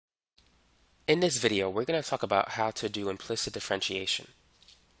In this video, we're going to talk about how to do implicit differentiation.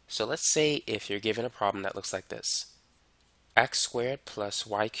 So let's say if you're given a problem that looks like this. X squared plus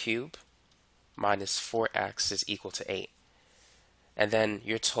y cubed minus 4x is equal to 8. And then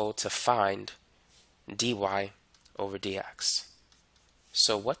you're told to find dy over dx.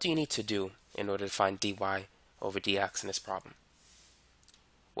 So what do you need to do in order to find dy over dx in this problem?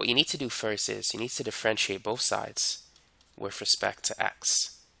 What you need to do first is you need to differentiate both sides with respect to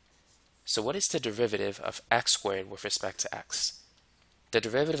x. So what is the derivative of x squared with respect to x? The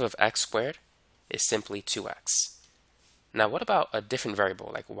derivative of x squared is simply 2x. Now what about a different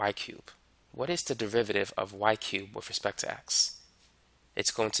variable like y cubed? What is the derivative of y cubed with respect to x?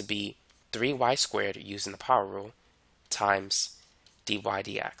 It's going to be 3y squared using the power rule times dy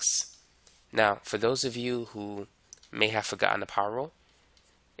dx. Now for those of you who may have forgotten the power rule,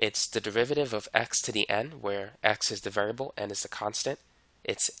 it's the derivative of x to the n, where x is the variable, n is the constant.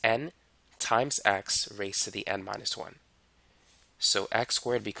 It's n times x raised to the n minus 1. So x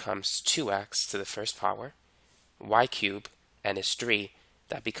squared becomes 2x to the first power, y cubed, n is 3,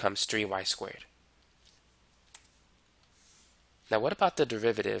 that becomes 3y squared. Now what about the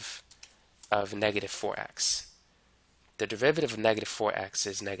derivative of negative 4x? The derivative of negative 4x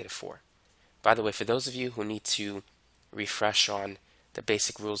is negative 4. By the way, for those of you who need to refresh on the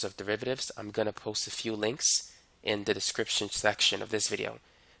basic rules of derivatives, I'm going to post a few links in the description section of this video.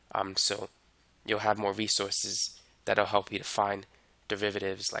 So you'll have more resources that'll help you to find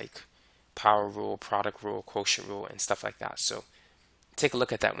derivatives like power rule, product rule, quotient rule, and stuff like that. So take a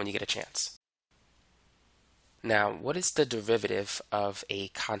look at that when you get a chance. Now, what is the derivative of a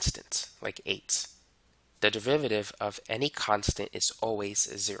constant, like 8? The derivative of any constant is always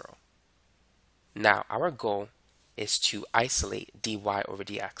 0. Now, our goal is to isolate dy over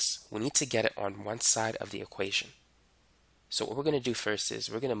dx. We need to get it on one side of the equation. So what we're going to do first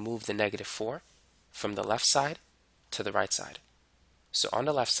is we're going to move the negative 4 from the left side to the right side. So on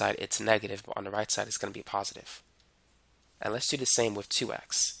the left side it's negative, but on the right side it's going to be positive. And let's do the same with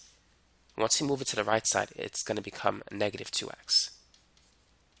 2x. Once you move it to the right side, it's going to become negative 2x.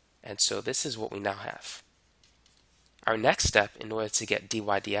 And so this is what we now have. Our next step in order to get dy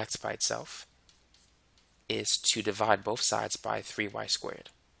dx by itself is to divide both sides by 3y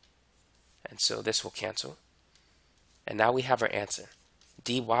squared. And so this will cancel. And now we have our answer.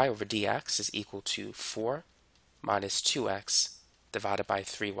 Dy over dx is equal to 4 minus 2x divided by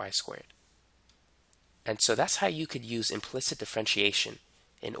 3y squared. And so that's how you could use implicit differentiation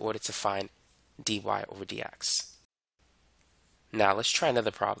in order to find dy over dx. Now let's try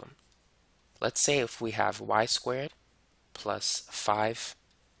another problem. Let's say if we have y squared plus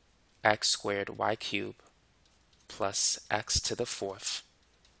 5x squared y cubed plus x to the 4th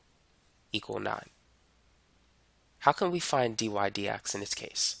equal 9. How can we find dy dx in this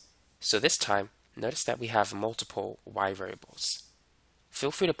case? So this time, notice that we have multiple y variables. Feel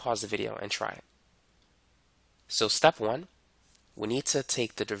free to pause the video and try it. So step 1, we need to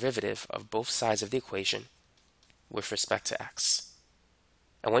take the derivative of both sides of the equation with respect to x.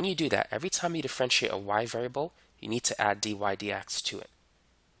 And when you do that, every time you differentiate a y variable, you need to add dy dx to it.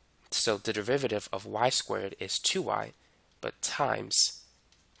 So the derivative of y squared is 2y, but times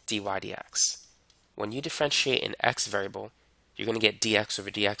dy dx. When you differentiate an x variable, you're going to get dx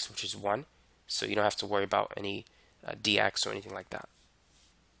over dx, which is 1, so you don't have to worry about any dx or anything like that.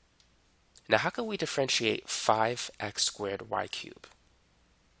 Now how can we differentiate 5x squared y cubed?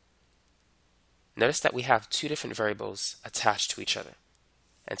 Notice that we have two different variables attached to each other,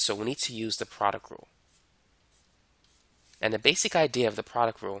 and so we need to use the product rule. And the basic idea of the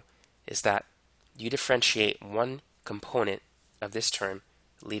product rule is that you differentiate one component of this term,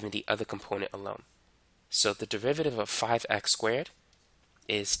 leaving the other component alone. So the derivative of 5x squared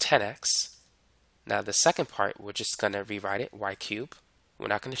is 10x. Now the second part, we're just going to rewrite it, y cubed. We're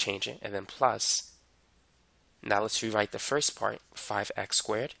not going to change it. And then plus. Now let's rewrite the first part, 5x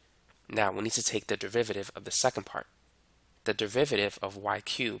squared. Now we need to take the derivative of the second part. The derivative of y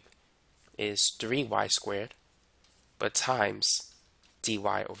cubed is 3y squared, but times dy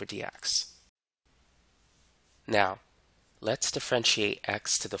over dx. Now, let's differentiate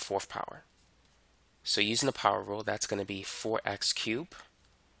x to the 4th power. So using the power rule, that's going to be 4x cubed,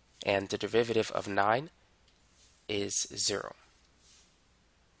 and the derivative of 9 is 0.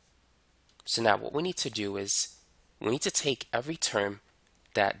 So now what we need to do is we need to take every term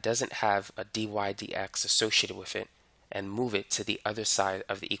that doesn't have a dy dx associated with it and move it to the other side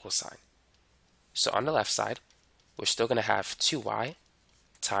of the equal sign. So on the left side, we're still going to have 2y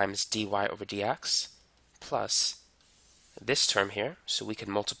times dy over dx plus this term here, so we can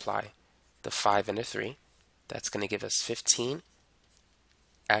multiply the 5 and the 3. That's going to give us 15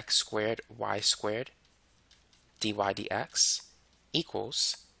 x squared y squared dy dx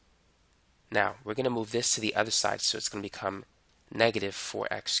equals, now we're going to move this to the other side, so it's going to become negative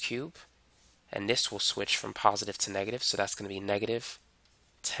 4x cubed, and this will switch from positive to negative, so that's going to be negative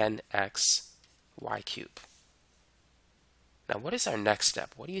 10x y cubed. Now what is our next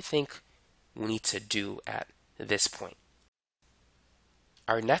step? What do you think we need to do at this point?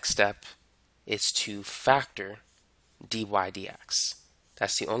 Our next step is to factor dy dx.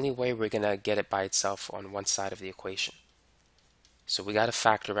 That's the only way we're going to get it by itself on one side of the equation. So we got to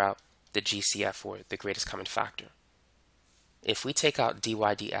factor out the GCF, or the greatest common factor. If we take out dy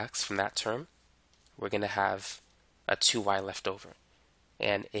dx from that term, we're going to have a 2y left over.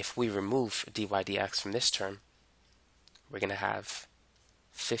 And if we remove dy dx from this term, we're going to have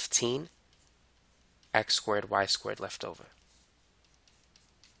 15 x squared y squared left over.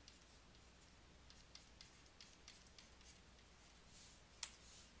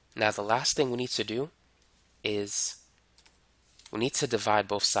 Now the last thing we need to do is we need to divide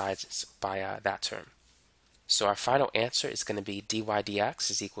both sides by that term. So our final answer is going to be dy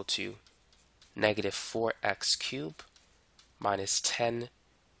dx is equal to negative 4x cubed minus 10x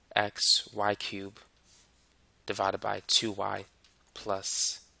y cubed divided by 2y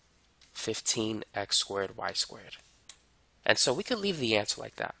plus 15x squared y squared. And so we could leave the answer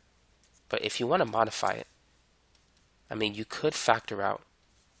like that. But if you want to modify it, I mean, you could factor out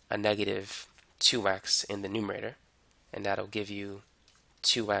a negative 2x in the numerator, and that'll give you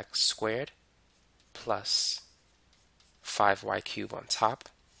 2x squared plus 5y cubed on top.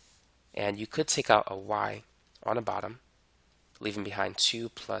 And you could take out a y on the bottom, leaving behind 2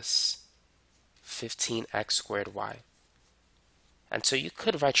 plus 15x squared y. And so you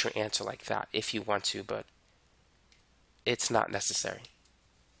could write your answer like that if you want to, but it's not necessary.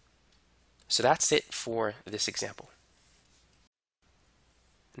 So that's it for this example.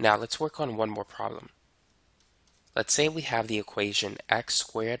 Now let's work on one more problem. Let's say we have the equation x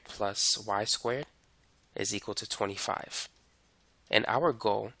squared plus y squared is equal to 25. And our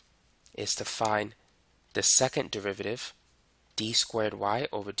goal is to find the second derivative, d squared y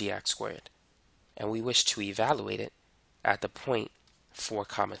over dx squared. And we wish to evaluate it at the point 4,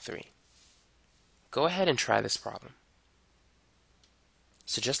 3. Go ahead and try this problem.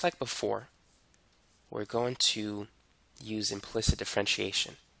 So just like before, we're going to use implicit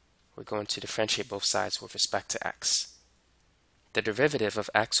differentiation. We're going to differentiate both sides with respect to x. The derivative of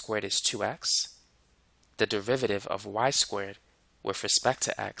x squared is 2x. The derivative of y squared with respect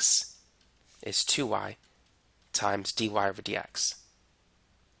to x is 2y times dy over dx.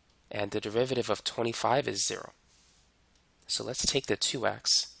 And the derivative of 25 is 0. So let's take the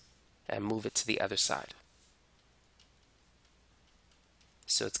 2x and move it to the other side.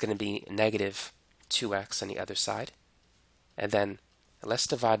 So it's going to be negative 2x on the other side. And then let's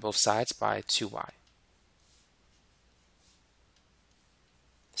divide both sides by 2y.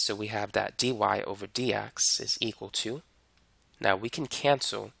 So we have that dy over dx is equal to, now we can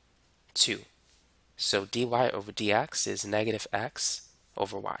cancel 2. So dy over dx is negative x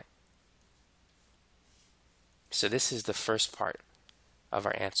over y. So this is the first part of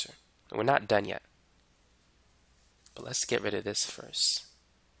our answer. We're not done yet. But let's get rid of this first.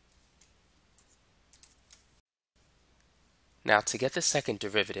 Now to get the second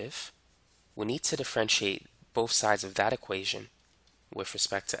derivative, we need to differentiate both sides of that equation with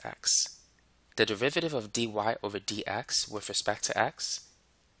respect to x. The derivative of dy over dx with respect to x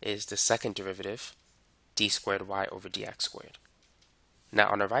is the second derivative, d squared y over dx squared. Now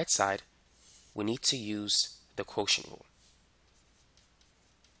on the right side, we need to use the quotient rule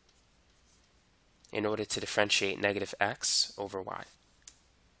in order to differentiate negative x over y.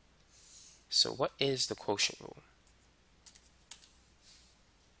 So what is the quotient rule?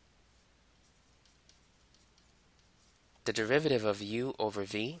 The derivative of u over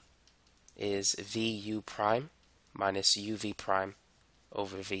v is vu prime minus uv prime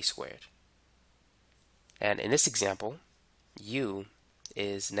over v squared. And in this example, u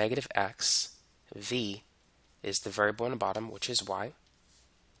is negative x, v is the variable on the bottom, which is y,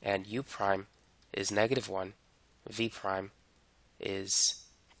 and u prime is negative 1, v prime is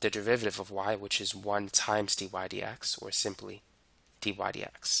the derivative of y, which is 1 times dy dx, or simply dy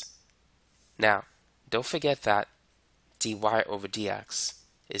dx. Now, don't forget that dy over dx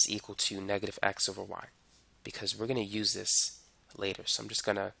is equal to negative x over y, because we're going to use this later. So I'm just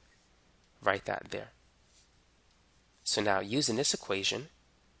going to write that there. So now using this equation,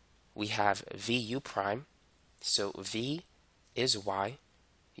 we have vu prime. So v is y,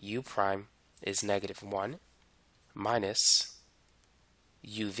 u prime is negative 1, minus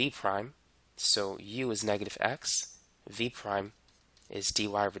uv prime. So u is negative x, v prime is dy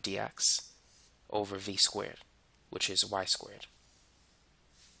over dx over v squared, which is y squared.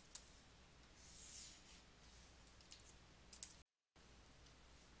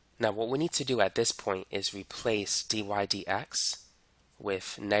 Now what we need to do at this point is replace dy dx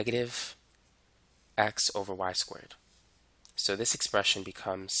with negative x over y squared. So this expression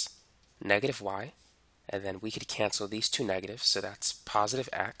becomes negative y, and then we could cancel these two negatives, so that's positive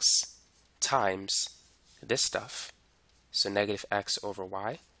x times this stuff, so negative x over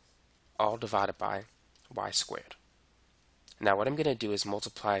y, all divided by y squared. Now what I'm going to do is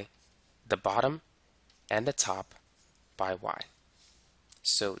multiply the bottom and the top by y.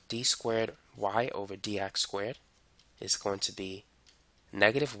 So d squared y over dx squared is going to be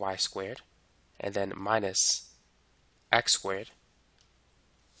negative y squared, and then minus x squared.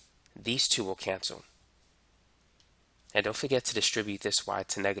 These two will cancel. And don't forget to distribute this y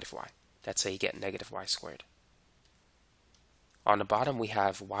to negative y. That's how you get negative y squared. On the bottom we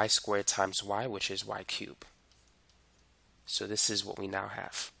have y squared times y, which is y cubed. So this is what we now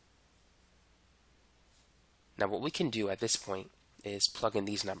have. Now what we can do at this point is plug in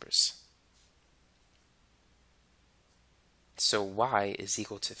these numbers. So y is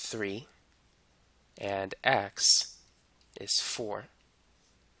equal to 3 and x is 4,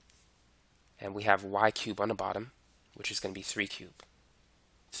 and we have y cubed on the bottom, which is going to be 3 cubed.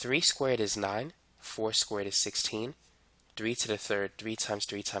 3 squared is 9, 4 squared is 16, 3 to the third, 3 times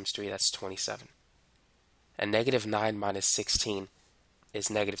 3 times 3, that's 27. And negative 9 minus 16 is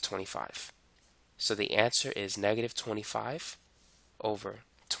negative 25. So the answer is negative 25 over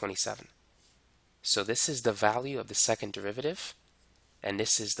 27. So this is the value of the second derivative, and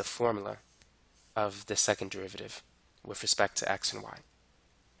this is the formula of the second derivative with respect to x and y.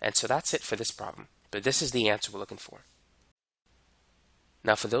 And so that's it for this problem, but this is the answer we're looking for.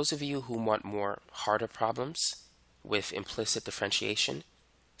 Now for those of you who want more harder problems with implicit differentiation,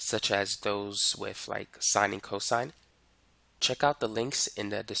 such as those with like sine and cosine, check out the links in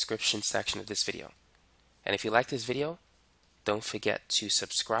the description section of this video. And if you like this video, don't forget to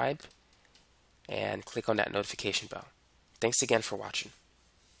subscribe and click on that notification bell. Thanks again for watching.